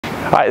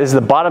All right, this is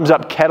the bottoms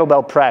up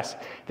kettlebell press.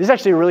 This is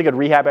actually a really good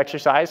rehab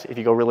exercise if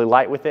you go really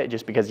light with it,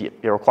 just because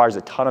it requires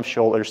a ton of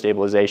shoulder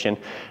stabilization.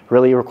 It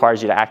really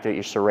requires you to activate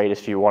your serratus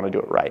if you want to do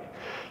it right.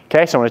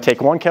 Okay, so I'm going to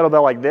take one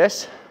kettlebell like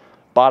this,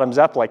 bottoms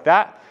up like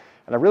that,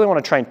 and I really want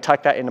to try and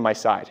tuck that into my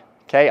side.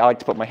 Okay, I like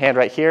to put my hand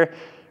right here,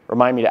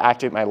 remind me to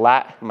activate my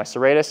lat and my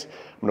serratus.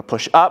 I'm going to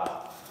push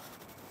up,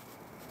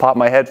 pop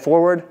my head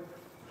forward,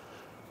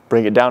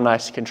 bring it down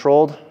nice and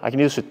controlled. I can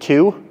do this with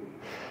 2.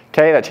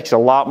 Okay, that takes a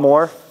lot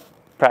more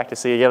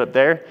practice to get up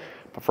there,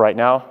 but for right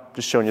now,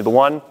 just showing you the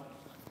 1.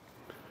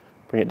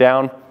 Bring it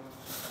down,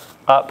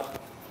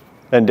 up,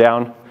 then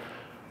down.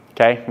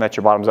 Okay, and that's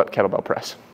your bottoms up kettlebell press.